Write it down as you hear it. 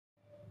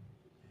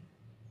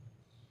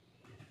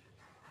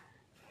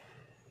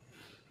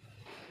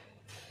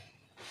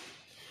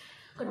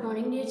Good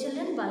morning dear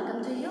children,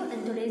 welcome to you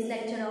in today's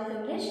lecture of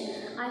English.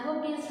 I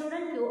hope dear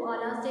student you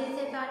all are staying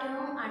safe at your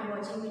home and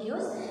watching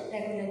videos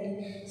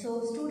regularly.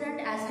 So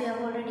student, as we have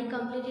already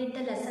completed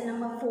the lesson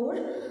number 4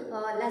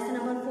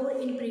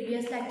 in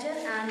previous lecture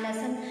and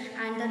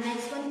the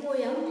next one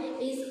poem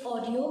is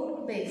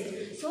audio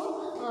based. So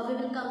we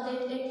will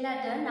complete it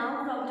later.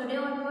 Now from today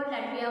onward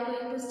that we are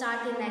going to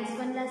start the next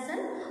one lesson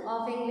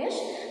of English,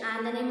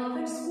 and the name of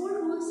it school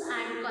rules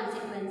and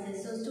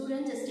consequences. So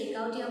students, just take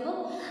out your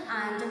book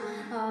and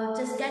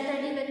just get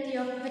ready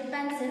with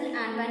pencil,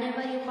 and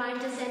whenever you find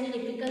just any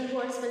difficult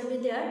words will be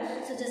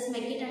there, so just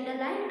make it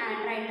underline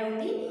and write down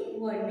the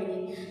word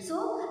meaning.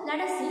 So let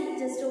us see,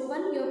 just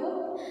open your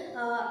book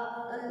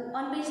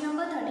on page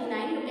number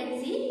 39. You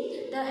can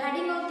see the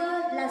heading of the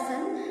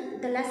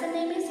lesson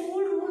name is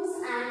school rules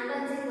and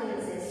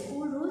consequences.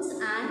 School rules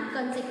and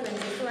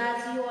consequences. So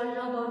as you all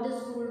know about the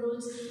school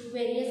rules,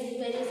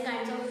 various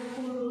kinds of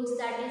school rules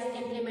that is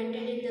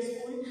implemented in the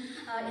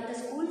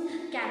school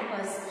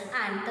campus,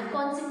 and the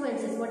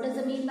consequences. What does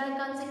it mean by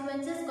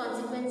consequences?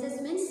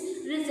 Consequences means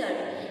result.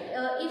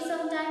 If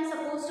sometimes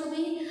supposed to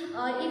be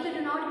if we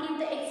do not give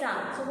the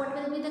exam, so what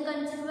will be the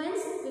consequence?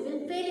 We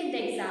will fail in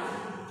the exam,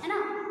 है ना?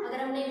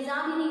 अगर हमने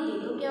exam ही नहीं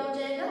दी तो क्या हो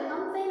जाएगा?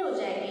 हम फेल हो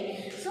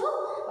जाएंगे. So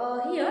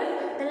here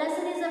the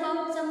lesson is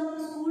about some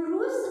school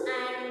rules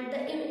and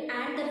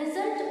the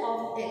result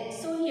of it.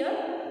 So here,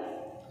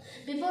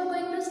 before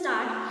going to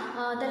start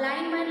the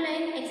line by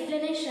line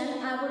explanation,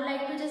 I would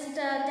like to just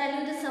tell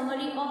you the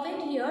summary of it.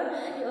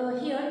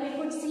 Here we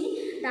could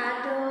see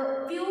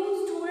that few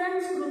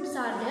students groups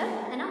are there,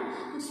 है ना?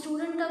 कुछ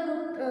student का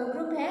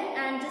group है,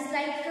 and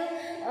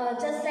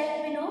just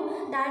like we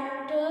know that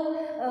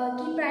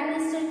कि prime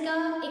minister का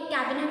एक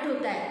cabinet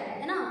होता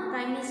है ना?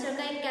 प्राइम मिनिस्टर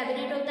का एक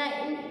कैबिनेट होता है.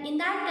 In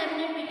that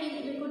cabinet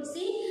we could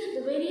see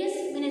the various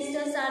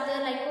ministers are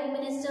there, like home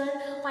minister,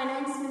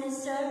 finance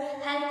minister,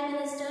 health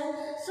minister.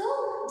 So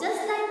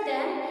just like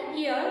that,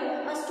 here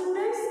a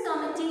students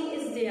committee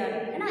is there,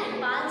 है ना?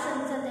 एक बाल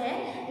संसद है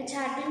which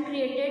had been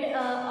created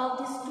of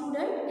the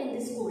student in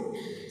the school.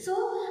 So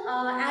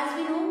as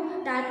we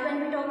know that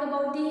when we talk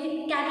about the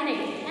cabinet,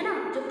 है ना,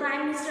 जो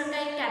prime minister का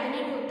एक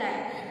कैबिनेट होता है,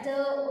 the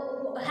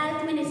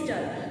health minister.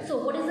 So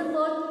what is the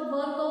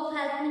work of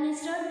health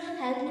minister?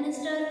 Health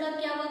minister का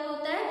क्या work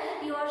होता है?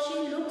 He or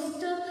she looks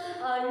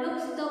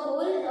the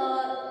whole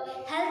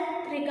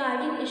health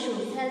regarding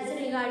issues. Health से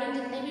regarding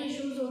जितने भी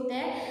issues होते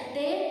हैं,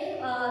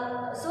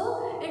 so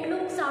it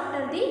looks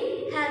after the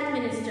health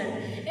minister.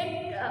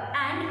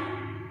 And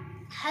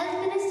health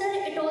minister,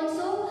 it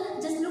also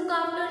just look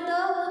after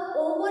the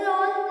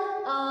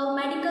overall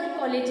medical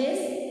colleges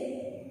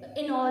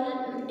in all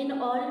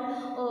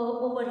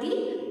over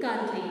the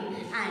country.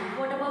 And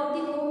what about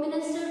the home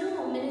minister? तो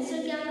home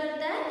minister क्या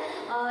करता है?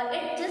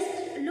 It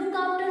just look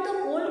after the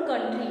whole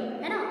country,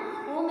 है ना?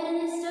 home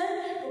minister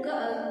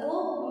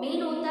वो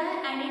main होता है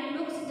and it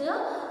looks the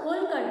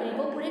whole country,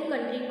 वो पूरे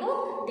country को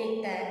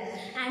देखता है.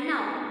 And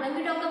now when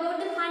we talk about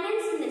the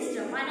finance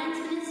minister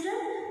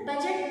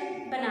budget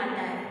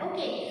बनाता है.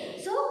 Okay,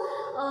 so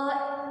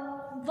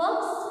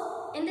works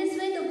in this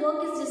way, the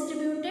work is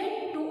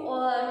distributed to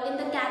in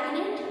the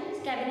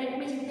cabinet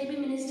में जितने भी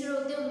मिनिस्टर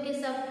होते हैं उनके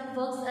सब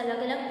वर्क्स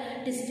अलग अलग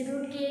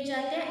डिस्ट्रीब्यूट किए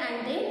जाते हैं and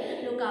they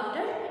look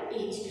after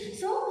each.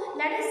 So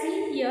let us see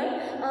here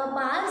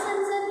बाल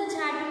संसद which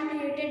had been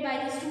created by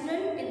the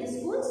student in the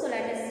school. So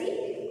let us see.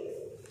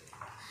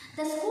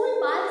 The school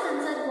Bal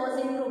Sansad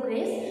was in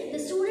progress. The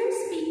student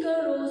speaker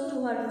rose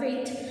to her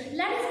feet.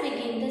 Let us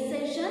begin the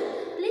session.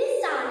 Please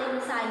stand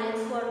in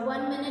silence for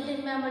 1 minute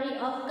in memory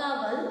of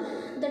Kaval,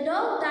 the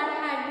dog that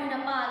had been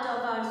a part of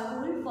our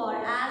school for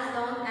as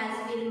long as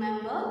we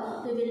remember.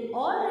 We will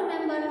all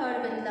remember her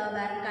with love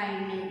and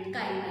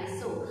kindness.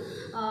 So,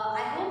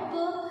 I hope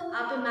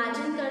आप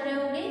imagine कर रहे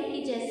होंगे कि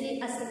जैसा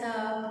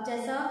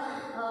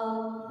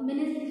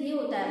ये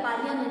होता है,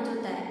 parliament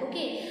होता है.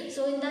 Okay,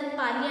 so in that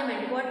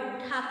parliament what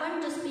happen,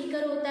 जो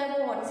स्पीकर होता है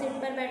वो हॉट सीट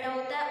पर बैठा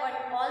होता है और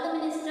ऑल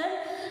द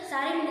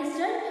सारे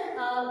मिनिस्टर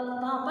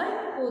वहाँ पर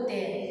होते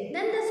हैं.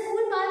 देन द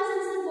स्कूल बाल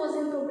संसद was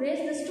in progress.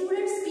 The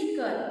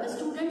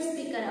student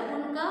speaker अब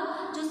उनका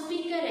जो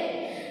स्पीकर है,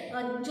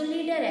 जो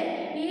लीडर है,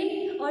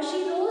 ही और she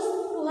rose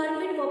to her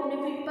feet, वो अपने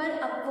फीट पर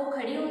अब वो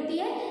खड़ी होती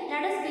है.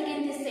 Let us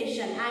begin this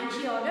session and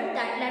she ordered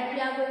that let we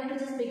are going to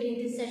just begin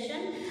this session.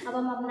 अब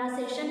हम अपना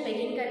सेशन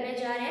बिगिन करने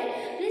जा रहे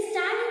हैं. Please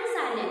stand in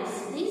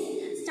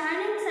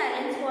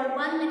silence for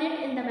 1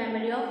 minute in the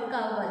memory of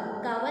Kaval.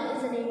 Kaval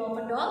is the name of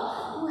a dog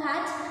who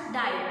has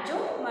died, जो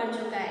मर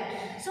चुका है.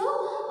 So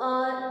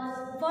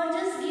for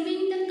just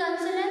giving the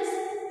condolence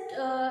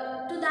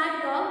to that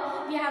dog,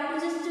 we have to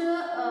just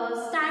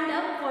stand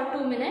up for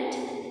 2 minutes.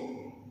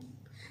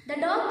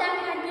 The dog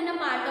that had been a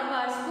part of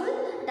our school,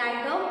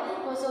 that dog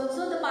was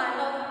also the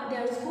part of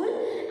their school,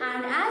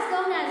 and as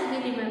long as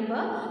we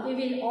remember, we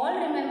will all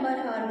remember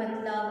her with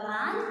love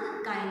and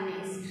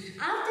kindness.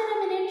 After a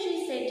minute, she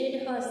seated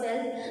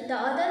herself. The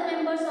other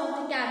members of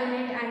the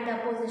cabinet and the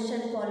opposition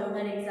followed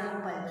her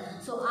example.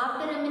 So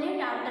after a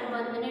minute, after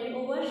 1 minute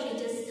over, she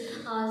just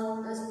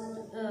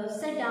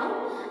sat down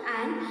followed,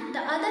 and the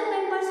other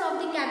members of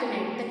the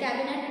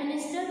cabinet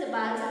minister, the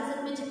बाल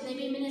संसद में जितने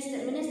भी minister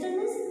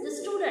means the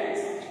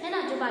students है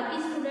ना, जो बाकी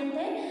student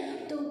है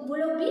तो वो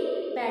लोग भी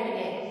बैठ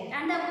गए,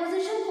 and the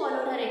opposition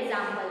followed her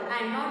example,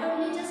 and not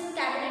only just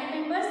cabinet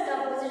members, the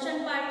opposition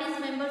parties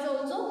members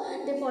also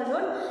they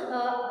followed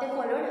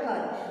her.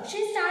 She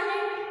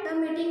started the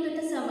meeting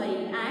with a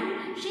summary,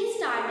 and she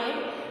started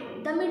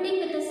the meeting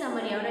with a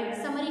summary, और एक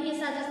summary के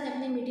साथ उसने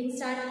अपनी meeting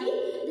start की.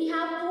 We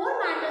have 4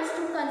 matters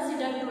to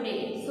consider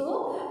today. So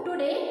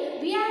today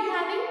we are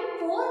having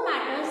 4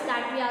 matters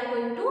that we are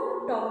going to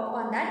talk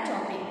on that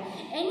topic.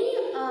 Any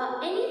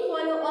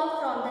follow up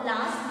from the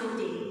last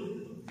meeting?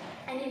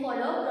 Any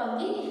follow up from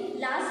the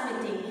last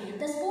meeting?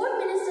 The sport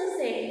minister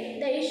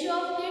said the issue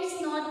of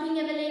kids not being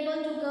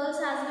available to girls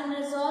has been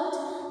resolved.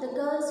 The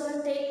girls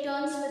will take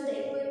turns with the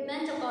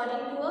equipment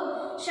according to a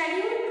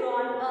schedule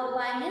drawn up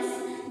by Miss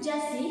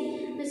Jessie.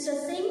 Mr.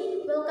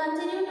 Singh will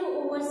continue to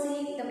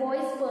oversee the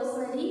boys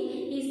personally.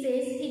 He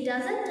says he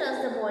doesn't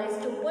trust the boys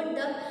to put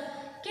the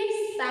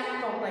kids back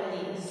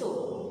properly.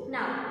 So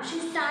now she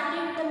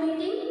started the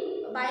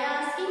meeting by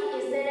asking,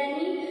 is there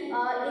any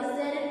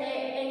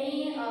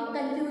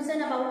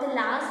confusion about the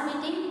last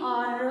meeting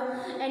or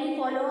any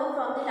follow-up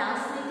from the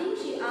last meeting?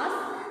 She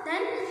asked.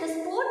 Then the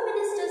sport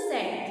minister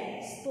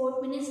said,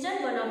 sport minister,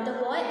 one of the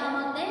boy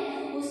among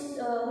them who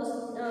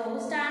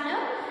stand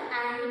up,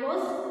 and he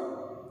was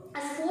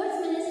a sports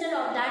minister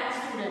of that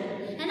student,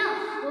 है ना,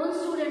 वो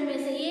student में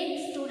से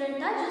एक student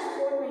था जो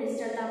sport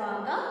minister था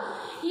वहाँ का.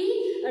 He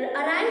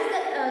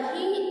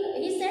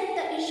said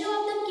the issue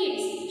of the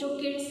kids, जो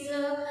kids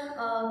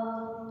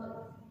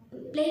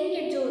playing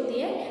kids जो होती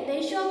है, the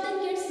issue of the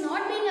kids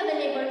not being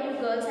available to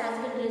girls has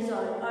been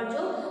resolved, और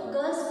जो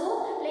girls को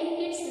playing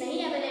kids नहीं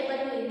available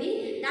हुई थी,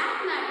 that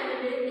matter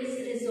is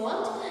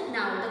resolved.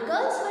 Now the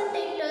girls will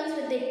take turns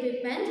with the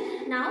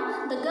equipment. Now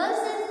the girls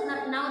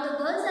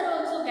are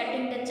also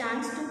getting the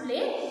chance to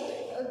play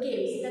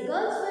games. The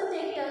girls will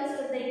take turns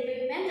with the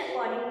equipment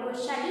according to a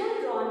schedule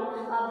drawn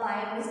by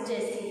Miss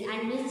Jessie,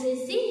 and Miss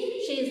Jessie,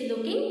 she is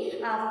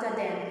looking after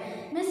them.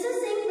 Mr.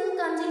 Singh will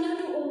continue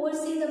to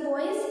oversee the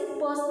boys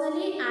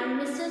personally,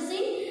 and Mr.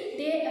 Singh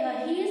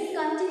he is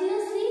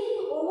continuously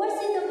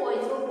oversee the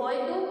boys. वो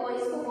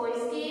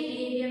boys के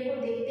behavior को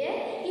देखते हैं.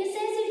 He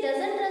says he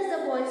doesn't trust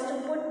the boys to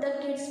put the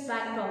kids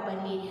back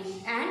properly,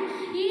 and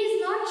he is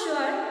not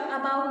sure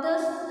about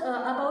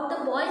the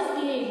boys'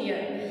 behavior.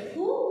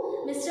 Who?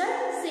 Mr.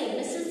 Singh.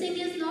 Mr. Singh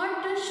is not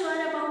sure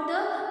about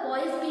the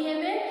boys'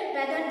 behavior,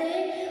 whether they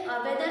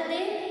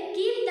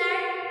keep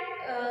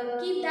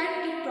that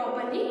kid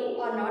properly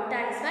or not.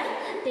 That's why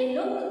he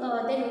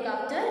look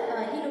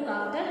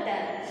after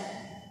them.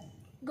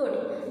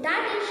 Good.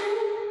 That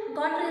issue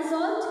got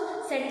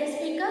resolved, said the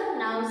speaker.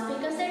 Now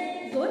speaker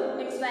said, good,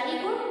 it's very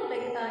good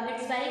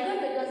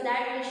because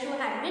that issue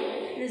had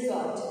been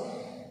resolved.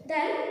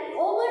 Then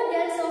over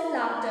gales of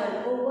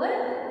laughter. Over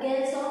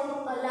gales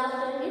of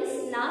laughter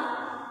means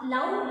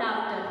loud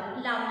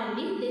laughter.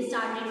 Loudly, they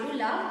started to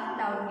laugh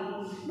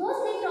loudly.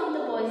 Mostly from the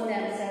boys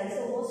themselves.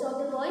 So most of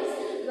the boys,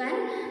 when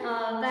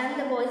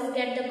the boys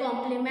get the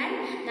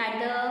compliment that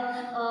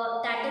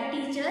the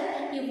teacher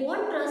he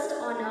won't trust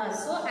on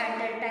us. So at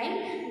that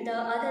time, the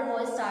other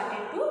boys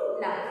started to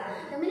laugh.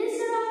 The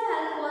Minister of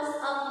Health was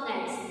up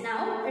next.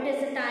 Now it is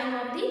the time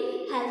of the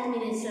Health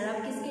Minister. अब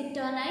किसकी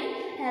turn आई?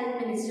 Health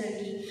Minister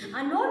की.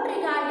 A note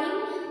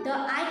regarding the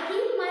I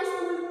Keep My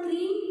School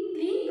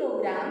Clean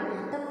program.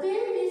 The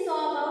film we saw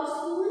about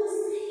schools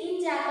in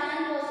Japan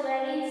was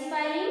very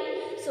inspiring.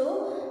 So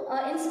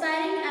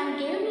inspiring and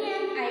gave me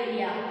an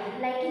idea.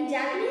 Like in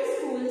Japanese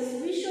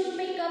schools, we should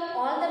pick up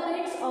all the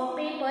bits of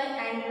paper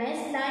and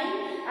mess lying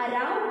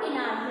around in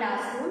our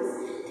classrooms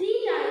 3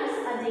 times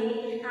a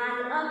day,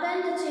 and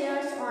upend the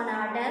chairs on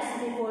our desk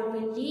before we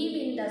leave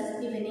in the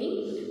evening.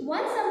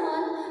 Once a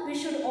month, we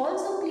should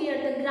also clear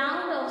the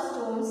ground of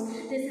stones.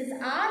 This is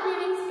our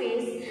living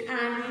space,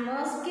 and we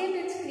must keep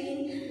it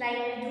clean like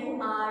we do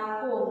our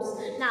homes.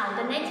 Now,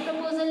 the next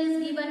proposal is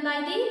given by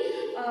the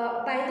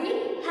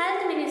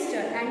Health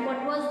Minister, and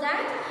what was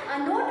that? A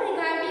note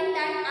regarding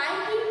that I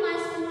Keep My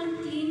School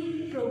Clean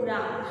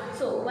program.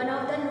 So, one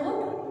of the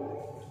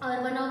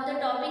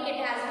topic it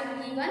has been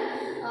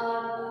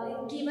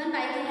given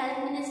by the Health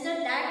Minister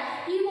that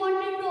he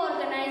wanted to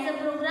organize a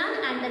program,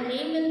 and the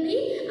name will be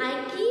I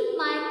Keep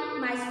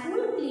My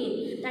School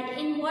Clean. That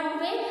in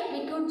what way we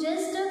could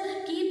just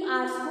keep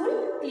our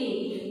school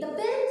clean. The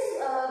films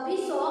we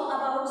saw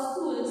about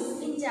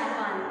schools in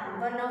Japan,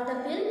 one of the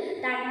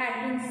film that had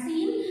been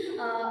seen,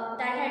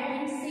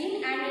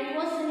 and it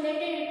was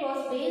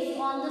based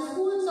on the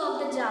schools of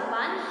the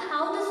Japan,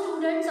 how the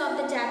students of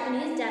the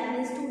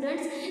Japanese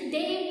students,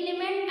 they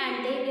implement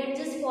and they get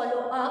just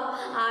follow up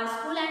our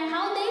school, and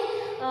how they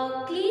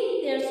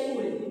clean their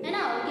school, है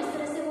ना, और किस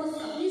तरह से वो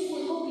अपनी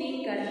school को clean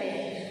करते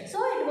हैं. So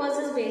it was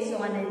just based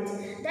on it.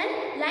 Then,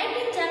 like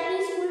in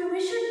Japanese school,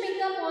 we should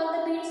pick up all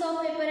the bits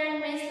of paper and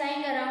mess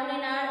lying around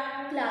in our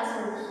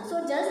classroom. So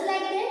just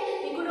like that,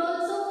 we could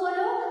also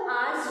follow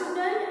our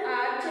children.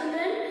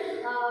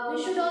 We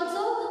should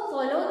also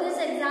follow this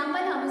example.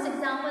 Example, हम उस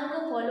example को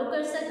follow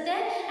कर सकते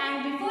हैं. And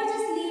before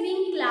just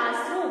leaving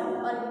classroom,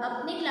 और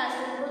अपने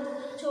classroom को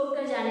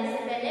छोड़कर जाने से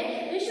पहले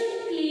we should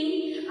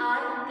clean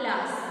our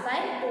class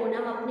by own.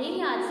 हम अपने ही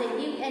हाथ से,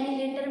 if any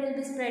letter will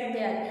be spread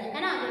there,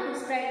 है ना, अगर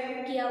कुछ स्प्रेड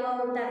किया हुआ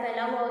होता है,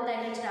 फैला हुआ होता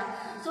है कचरा,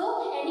 so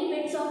any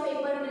bits of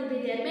paper will be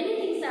there, many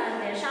things are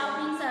there,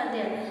 sharpenings are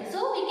there,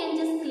 so we can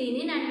just clean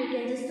it and we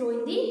can just throw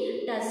in the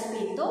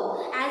dustbin. So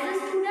as a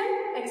student,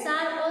 it's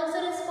our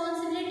also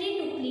responsibility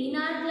to clean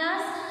our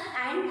class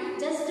and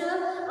just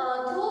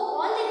throw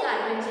all the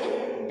garbage in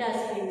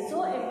dustbin. So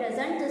it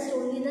doesn't just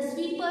only the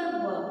sweeper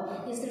work,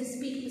 ये सिर्फ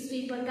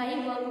sweeper का ही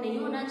work नहीं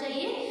होना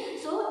चाहिए.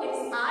 So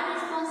it's our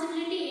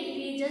responsibility if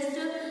we just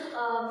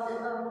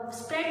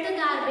spread the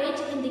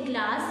garbage in the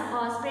class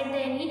or spread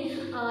the any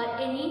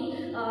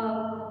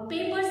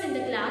papers in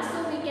the class, so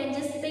we can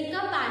just pick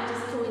up and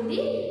just throw in the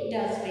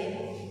dustbin.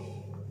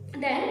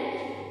 Then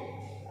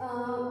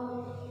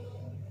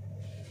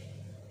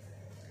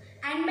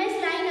handbags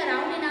lying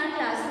around in our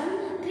classroom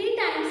 3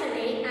 times a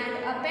day and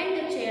append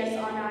the chairs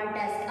on our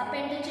desk.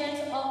 Append the chairs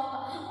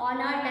on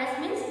our desk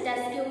means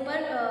desk के ऊपर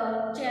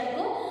chair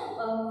को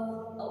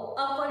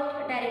upward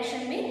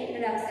direction में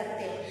रख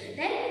सकते हैं.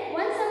 Then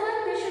once a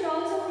month we should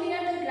also clear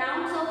the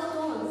grounds of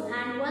stones,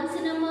 and once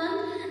in a month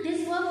this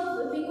work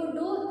we could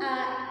do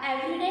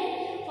every day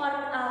for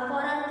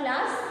our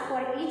class,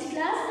 for each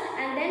class.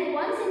 And then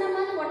once in a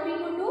month what we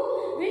could do,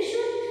 we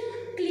should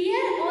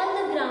clear all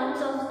the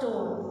grounds of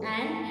stone,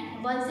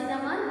 and once in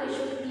a month we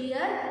should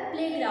clear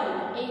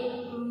playground. एक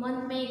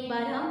month में एक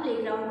बार हम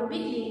playground को भी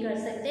clean कर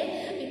सकते हैं.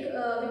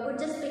 We could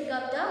just pick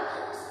up the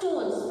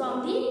stones from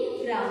the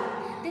ground.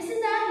 This is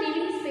our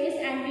living space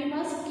and we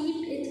must keep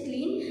it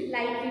clean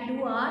like we do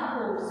our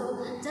home. So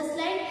just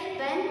like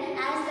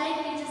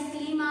we just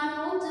clean our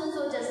homes,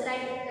 so just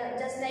like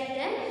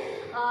them,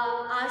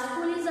 our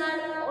schools are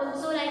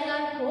also like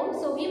our home,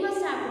 so we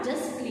must have to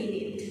just clean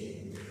it.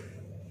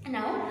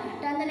 Now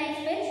turn the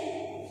next page.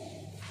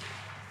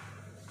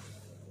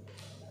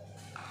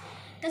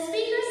 The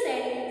speaker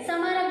said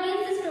some are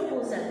against this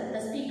proposal.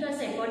 The speaker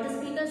said, what the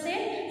speaker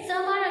said?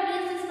 Some are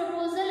against this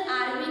proposal,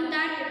 arguing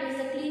that it is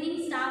a cleaning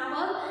staff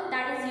work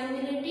that is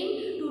humiliating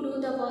to do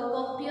the work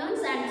of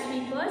peons and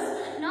sweepers.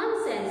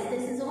 Nonsense.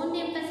 This is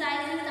only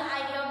emphasizes the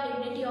idea of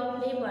dignity of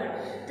labor.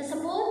 The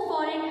support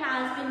for it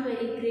has been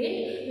very great.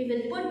 We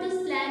will put this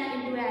plan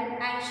into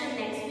action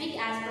next week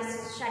as per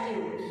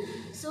schedule.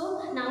 So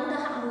now the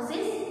house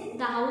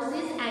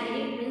is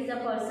agreed, means the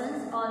persons,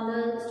 all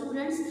the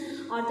students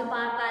or the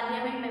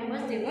parliament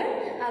members, they were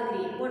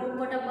agreed.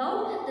 What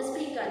about the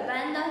speaker?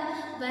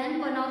 When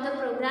one of the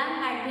program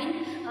had been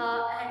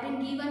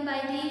given by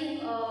the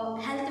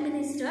health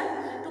minister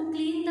to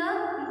clean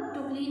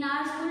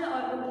our school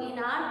or to clean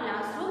our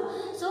classroom,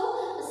 so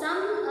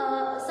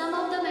some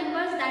of the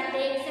members that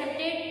they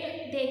accepted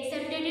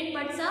it,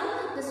 but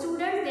the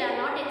students, they are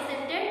not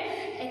accepted,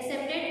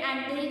 and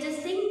they just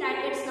think that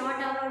it's not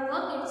our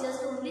work, it's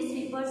just only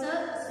sweepers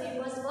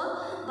work.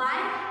 Why?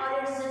 Or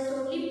it's just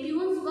only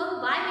peons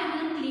work. Why we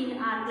will clean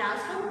our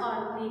classroom or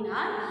clean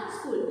our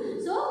school?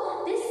 So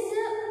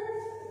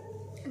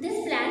this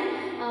plan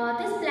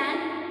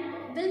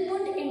will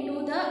put into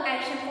the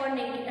action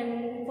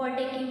for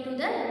taking to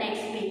the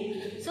next week.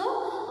 So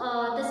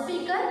the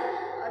speaker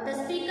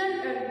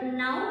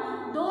now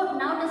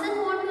doesn't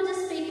want to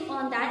just speak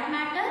on that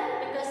matter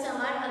because some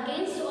are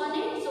against on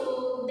it. So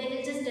they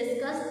will just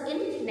discuss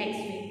in next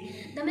week.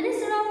 The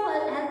Minister of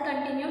Health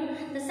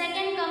continued. The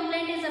second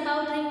complaint is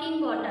about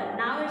drinking water.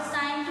 Now it's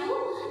time to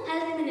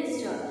Health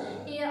Minister.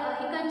 He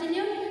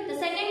continued. The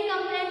second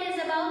complaint is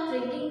about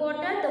drinking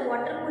water. The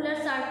water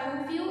coolers are too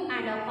few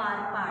and are far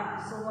apart.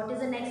 So what is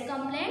the next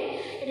complaint?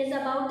 It is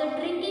about the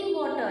drinking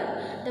water.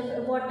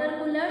 The water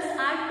coolers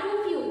are too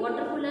few.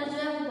 Water coolers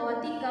जो है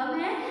बहुत ही कम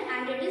है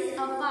and it is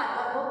afar,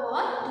 और वो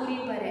बहुत दूरी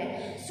पर है.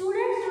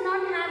 Students do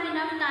not have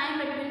enough time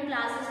between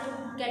classes to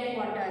get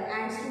water,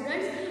 and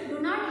students do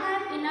not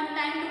have enough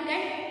time to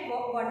get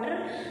water.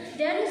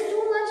 There is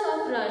too much of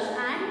rush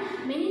and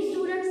many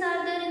students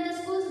are there in the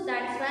schools.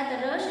 That's why the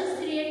rush is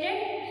created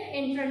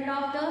in front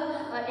of the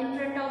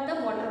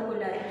water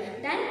cooler.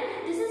 Then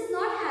this is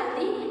not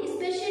healthy,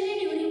 especially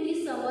during the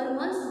summer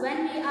months when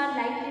we are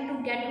likely to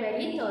get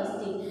very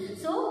thirsty.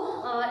 So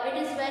it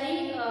is very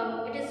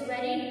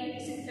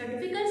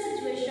difficult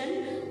situation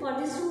for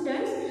the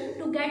students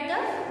to get the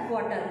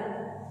water.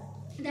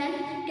 Then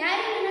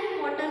carrying enough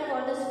water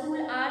for the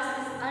school hours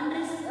is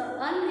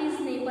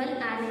unreasonable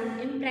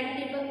and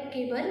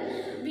impracticable.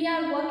 We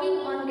are working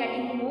on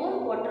getting more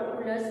water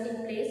coolers in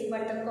place,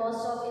 but the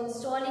cost of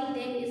installing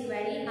them is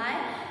very high.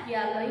 We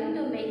are going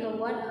to make a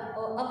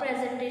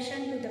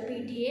presentation to the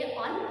PTA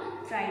on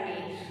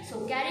Friday.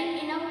 So carrying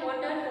enough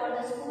water for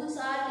the schools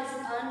hours is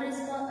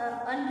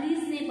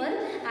unreasonable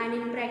and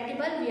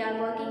impracticable. We are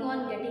working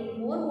on getting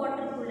more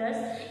water coolers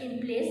in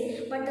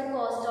place, but the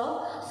cost of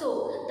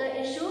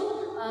the issue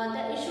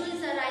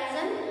is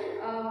arisen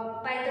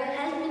by the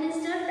health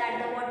minister that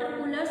the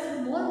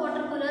more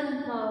water coolers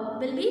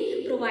will be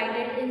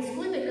provided in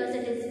school because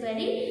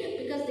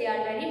they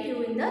are very few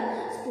in the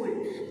school.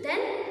 Then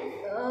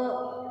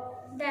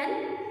then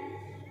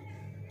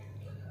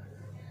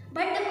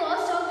but the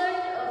cost of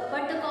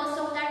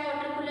that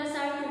water coolers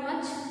are too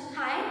much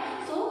high,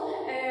 so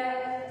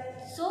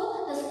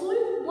the school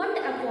won't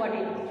afford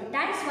it.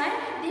 That's why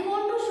they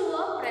want to show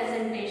a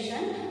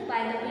presentation by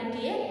the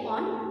PTA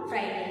on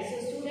Friday. So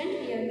student,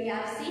 here we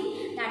have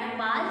seen that a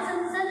Bal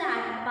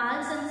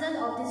Sansad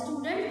of the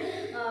student,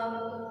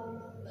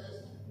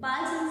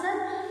 Bal Sansad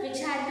which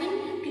had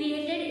been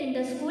created in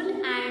the school,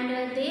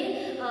 and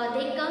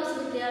they comes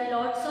with their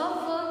lots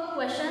of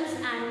questions,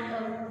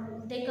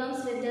 and they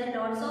comes with their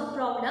lots of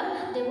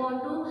problem. They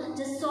want to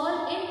just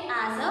solve it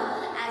as a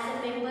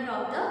member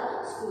of the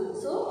school.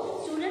 So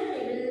student, we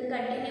will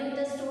continue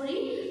the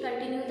story,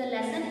 continue the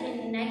lesson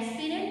in next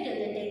period. Till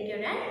then, take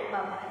care and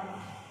bye bye.